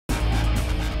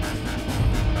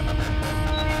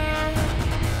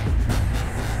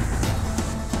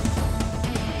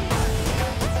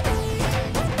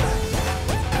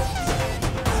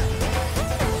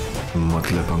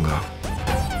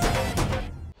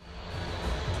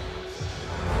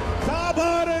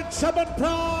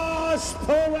Chabanprash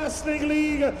Pro Wrestling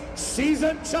League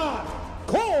Season 4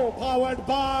 co-powered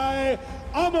by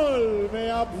अमल में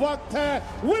अब वक्त है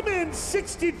Women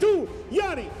 62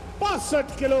 यानी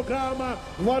 62 किलोग्राम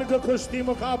वर्ग कुश्ती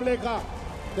मुकाबले का।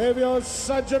 देवियों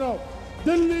सज्जनों,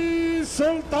 दिल्ली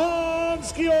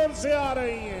सुल्तान्स की ओर से आ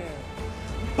रही हैं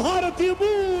भारतीय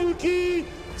मूल की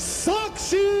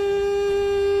साक्षी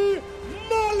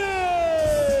मालिक।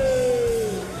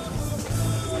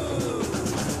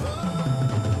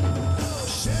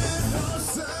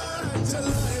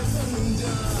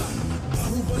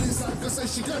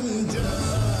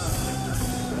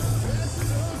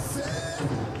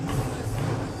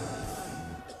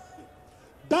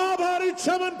 Dabari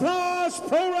Chabanprash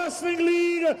Pro Wrestling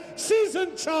League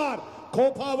Season 4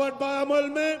 co-powered by अमल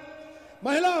में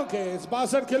महिलाओं के इस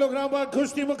 62 किलोग्राम वर्ग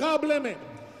कुश्ती मुकाबले में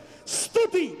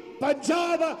स्तुति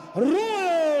पंजाब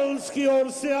रॉयल्स की ओर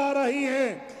से आ रही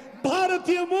हैं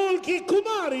भारतीय मूल की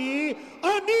कुमारी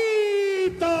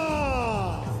Anita.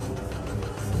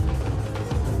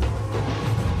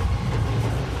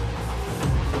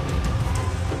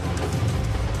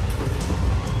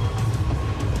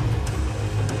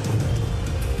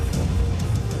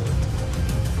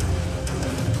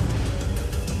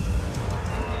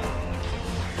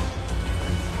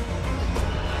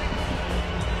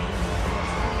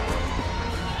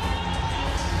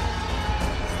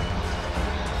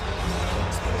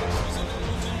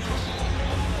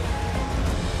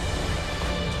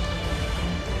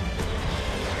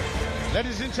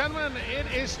 Ladies and gentlemen, it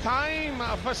is time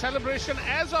for celebration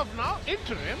as of now,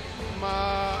 interim,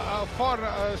 for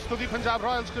Stuti Punjab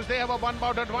Royals because they have a one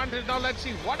bout advantage. Now let's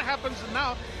see what happens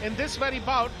now in this very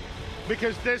bout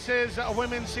because this is a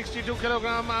women's 62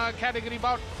 kilogram category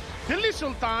bout. Delhi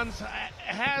Sultanz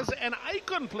has an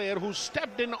icon player who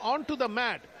stepped in onto the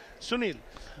mat. Sunil,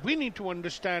 we need to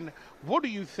understand, what do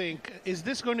you think? Is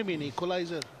this going to be an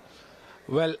equalizer?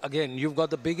 Well, again, you've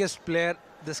got the biggest player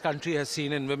this country has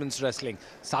seen in women's wrestling,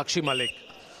 Sakshi Malik.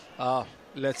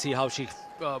 Let's see how she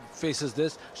faces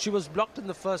this. She was blocked in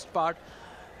the first part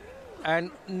and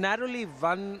narrowly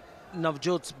won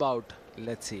Navjot's bout.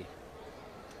 Let's see.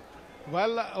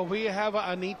 Well, we have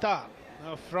Anita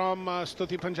from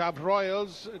Stuti Punjab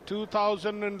Royals,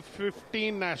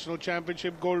 2015 National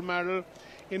Championship gold medal.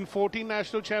 In 14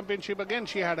 National Championship, again,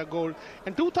 she had a gold.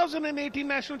 And 2018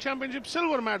 National Championship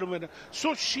silver medal winner.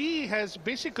 So she has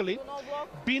basically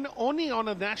been only on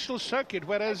a national circuit,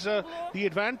 whereas the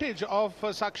advantage of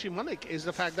Sakshi Malik is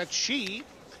the fact that she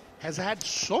has had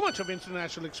so much of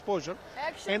international exposure.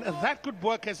 And that could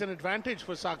work as an advantage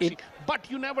for Sakshi. But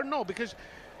you never know because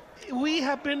we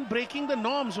have been breaking the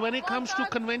norms when it comes to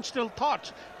conventional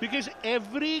thoughts because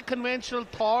every conventional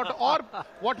thought or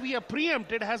what we have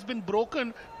preempted has been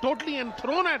broken totally and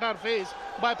thrown at our face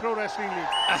by Pro Wrestling League.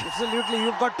 Absolutely,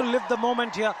 you've got to live the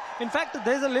moment here. In fact,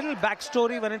 there's a little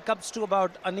backstory when it comes to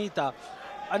about Anita.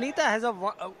 Anita has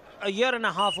a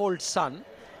year-and-a-half-old son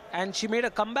and she made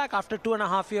a comeback after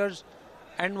 2.5 years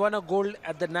and won a gold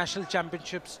at the national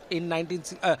championships in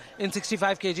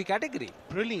 65 kg category.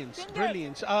 Brilliance,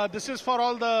 brilliance. This is for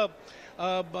all the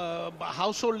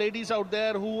household ladies out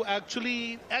there who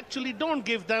actually don't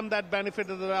give them that benefit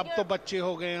of the ab to bacche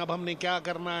ho gaye, ab humne kya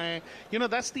karna hai. You know,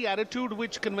 that's the attitude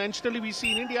which conventionally we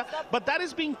see in India, but that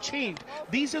is being changed.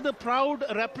 These are the proud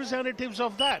representatives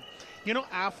of that. You know,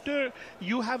 after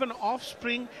you have an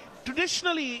offspring,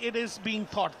 traditionally, it is being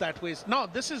thought that way. Now,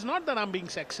 this is not that I'm being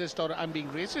sexist or I'm being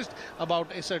racist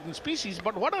about a certain species,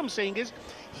 but what I'm saying is,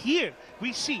 here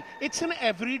we see it's an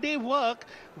everyday work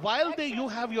while you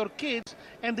have your kids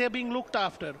and they're being looked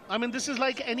after. I mean, this is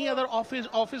like any other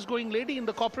office-going lady in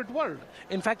the corporate world.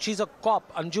 In fact, she's a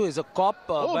cop. Anju is a cop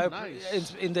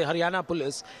nice. in the Haryana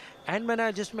police. And when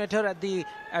I just met her at the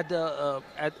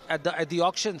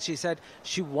auction, she said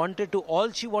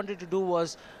all she wanted to do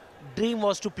was dream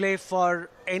was to play for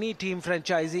any team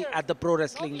franchisee at the Pro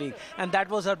Wrestling League, and that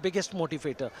was her biggest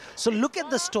motivator. So look at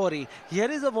the story.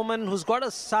 Here is a woman who's got a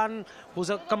son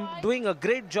who's doing a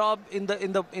great job in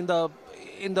the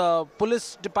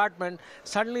police department,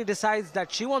 suddenly decides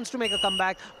that she wants to make a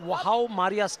comeback, how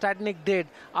Maria Stadnik did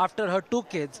after her 2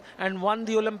 kids and won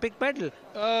the Olympic medal.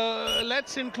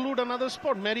 Let's include another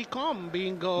sport, Mary Kom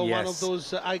being one of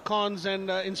those icons and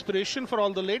inspiration for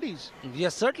all the ladies.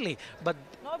 Yes, certainly. But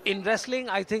in wrestling,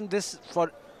 I think this, for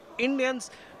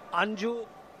Indians, Anju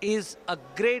is a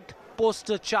great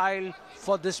poster child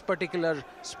for this particular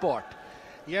sport.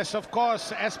 Yes, of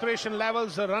course, aspiration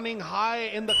levels are running high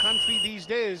in the country these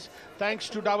days, thanks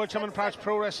to Dawar Chamanpraj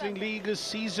Pro Wrestling League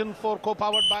Season 4,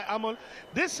 co-powered by Amul.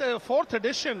 This fourth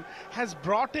edition has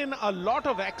brought in a lot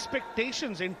of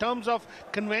expectations in terms of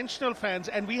conventional fans,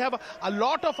 and we have a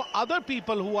lot of other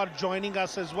people who are joining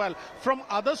us as well from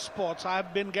other sports. I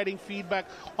have been getting feedback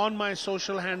on my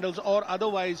social handles or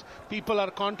otherwise. People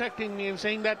are contacting me and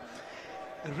saying that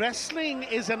wrestling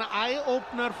is an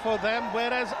eye-opener for them,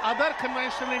 whereas other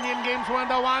conventional Indian games were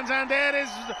the ones. And there is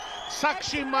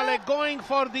Sakshi Malik going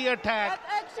for the attack.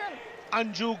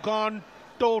 Anju gone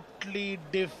totally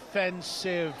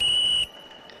defensive.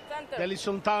 Delhi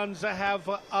Sultans have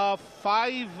a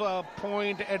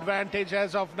 5-point advantage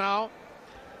as of now.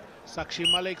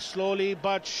 Sakshi Malik slowly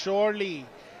but surely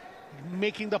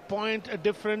making the point a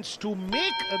difference to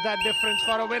make that difference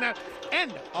for a winner.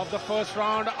 End of the first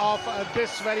round of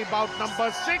this very bout number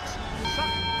 6.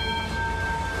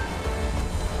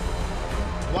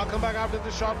 Welcome back after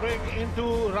the short break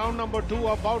into round number 2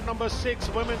 of bout number 6,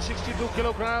 women's 62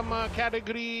 kilogram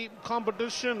category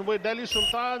competition, with Delhi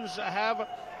Sultans have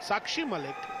Sakshi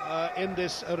Malik in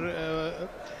this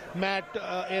mat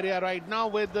area right now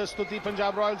with the Stuti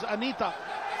Punjab Royals Anita.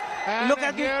 And look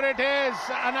at here it is,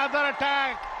 another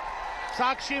attack.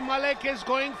 Sakshi Malik is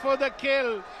going for the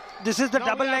kill. This is the now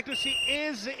double we leg. have to see,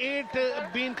 is it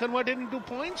being converted into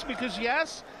points? Because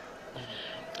yes,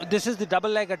 this is the double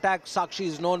leg attack Sakshi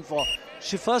is known for.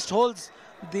 She first holds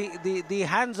the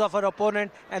hands of her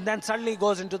opponent and then suddenly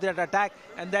goes into that attack,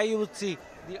 and there you would see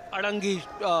the adangi,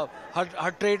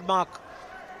 her trademark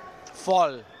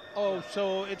fall. Oh,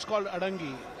 so it's called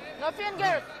adangi. No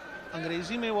finger.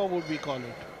 Angrezi mein what would we call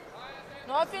it?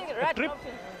 No finger. Right. Trip? No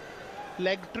finger.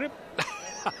 Leg trip?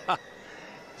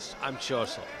 I'm sure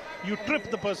so. You trip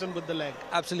the person with the leg.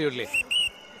 Absolutely.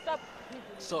 Stop.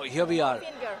 So here we are.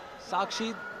 Finger.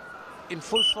 Sakshi in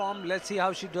full form. Let's see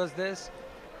how she does this.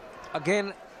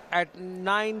 Again at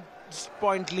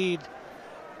 9-point lead.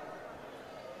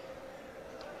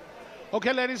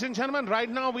 Okay, ladies and gentlemen, right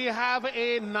now we have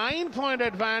a 9-point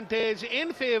advantage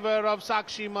in favor of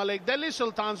Sakshi Malik. Delhi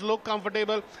Sultans look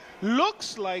comfortable.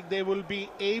 Looks like they will be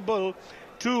able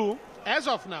to, as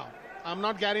of now, I'm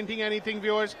not guaranteeing anything,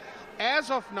 viewers. As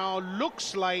of now,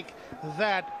 looks like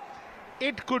that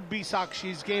it could be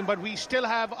Sakshi's game, but we still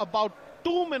have about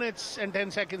 2 minutes and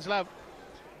 10 seconds left.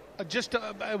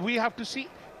 We have to see,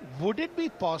 would it be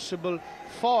possible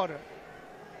for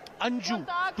Anju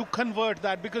to convert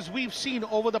that? Because we've seen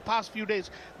over the past few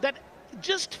days that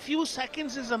just few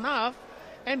seconds is enough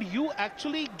and you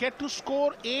actually get to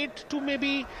score 8 to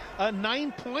maybe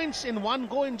 9 points in one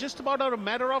go in just about a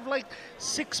matter of like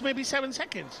 6, maybe 7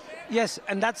 seconds. Yes,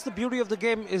 and that's the beauty of the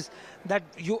game, is that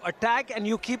you attack and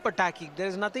you keep attacking. There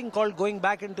is nothing called going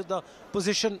back into the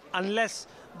position unless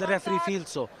the referee feels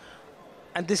so.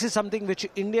 And this is something which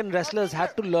Indian wrestlers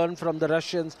had to learn from the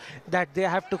Russians, that they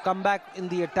have to come back in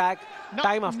the attack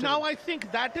time after Now time. I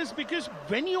think that is because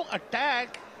when you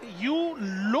attack, you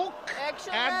look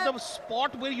at the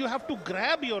spot where you have to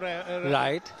grab your...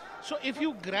 Right. So if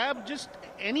you grab just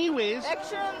anyways,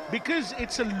 Action. because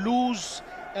it's a loose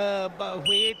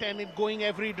weight and it going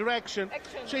every direction,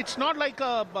 so it's not like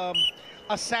a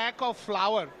sack of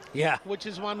flour, Yeah. which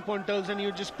is 1 quintals, and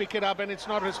you just pick it up and it's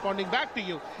not responding back to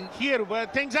you. Here where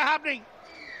things are happening,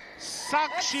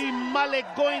 Sakshi Malik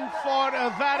going for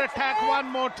that attack one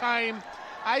more time.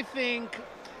 I think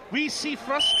we see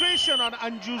frustration on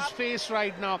Anju's face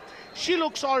right now. She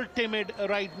looks all timid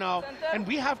right now, and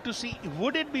we have to see,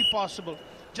 would it be possible?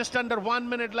 Just under 1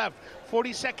 minute left,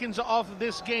 40 seconds of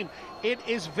this game. It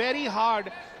is very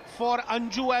hard for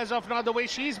Anju as of now, the way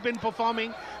she's been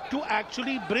performing, to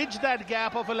actually bridge that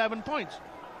gap of 11 points.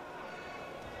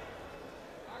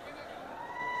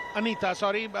 Anita,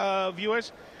 sorry,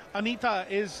 viewers. Anita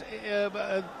is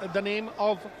the name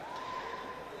of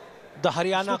The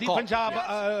Haryana Stuti cop.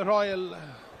 Punjab Royal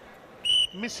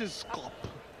Mrs. Cop.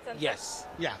 Yes.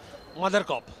 Yeah. Mother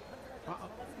cop.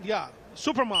 Yeah.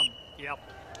 Super mom. Yep.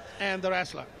 And the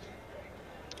wrestler.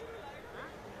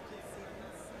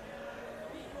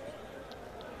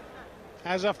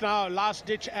 As of now,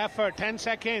 last-ditch effort, 10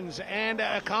 seconds and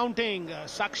counting.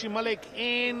 Sakshi Malik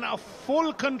in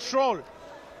full control.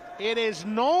 It is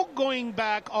no going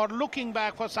back or looking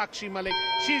back for Sakshi Malik.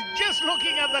 She's just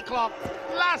looking at the clock.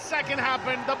 Last second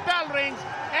happened, the bell rings,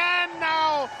 and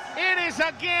now it is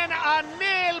again a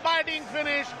nail-biting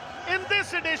finish. In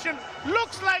this edition,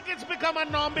 looks like it's become a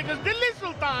norm because Delhi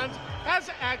Sultans has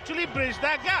actually bridged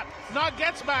that gap. Now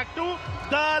gets back to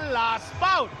the last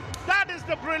bout. That is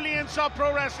the brilliance of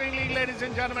Pro Wrestling League, ladies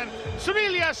and gentlemen.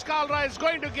 Sunil Kalra is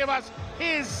going to give us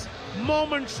his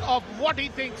moments of what he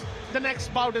thinks the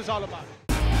next bout is all about.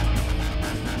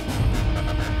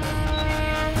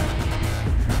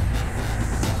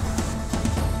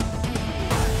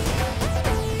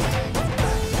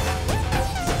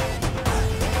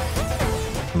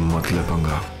 मतलब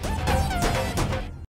पंगा